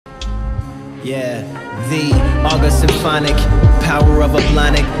Yeah, the August Symphonic, power of a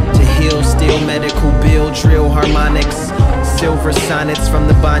blonic to heal, steel medical bill, drill harmonics, silver sonnets from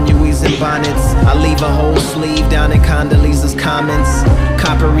the Banyuis and bonnets. I leave a whole sleeve down in Condoleezza's comments.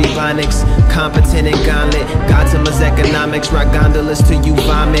 Coppery bonics, competent and gauntlet. Gotama's economics, rock gondolas till you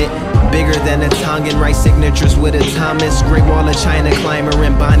vomit. Bigger than a Tongan, write signatures with a Thomas. Great Wall of China climber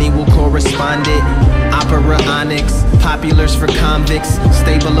and Bonnie will correspond it. Opera onyx, populars for convicts.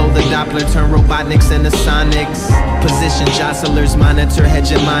 Stay below the Doppler, turn Robotniks into sonics. Position jostlers, monitor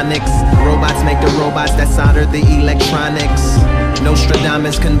hegemonics. Robots make the robots that solder the electronics.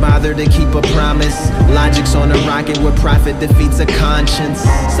 Nostradamus can bother to keep a promise. Logic's on a rocket where profit defeats a conscience.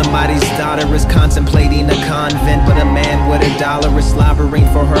 Somebody's daughter is contemplating a convent, but a man with $1 is slobbering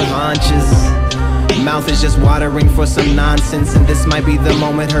for her haunches. Mouth is just watering for some nonsense, and this might be the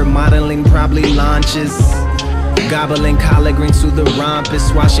moment her modeling probably launches. Gobbling collard greens through the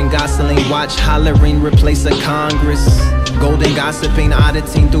rompus, washing Gosling, watch hollering, replace a Congress. Golden gossiping,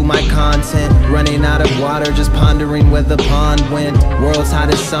 auditing through my content. Running out of water, just pondering where the pond went. World's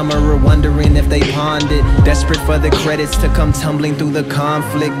hottest summer, or wondering if they pawned it. Desperate for the credits to come tumbling through the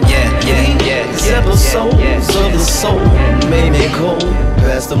conflict. These episodes of the soul made me cold,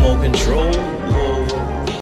 past the more control.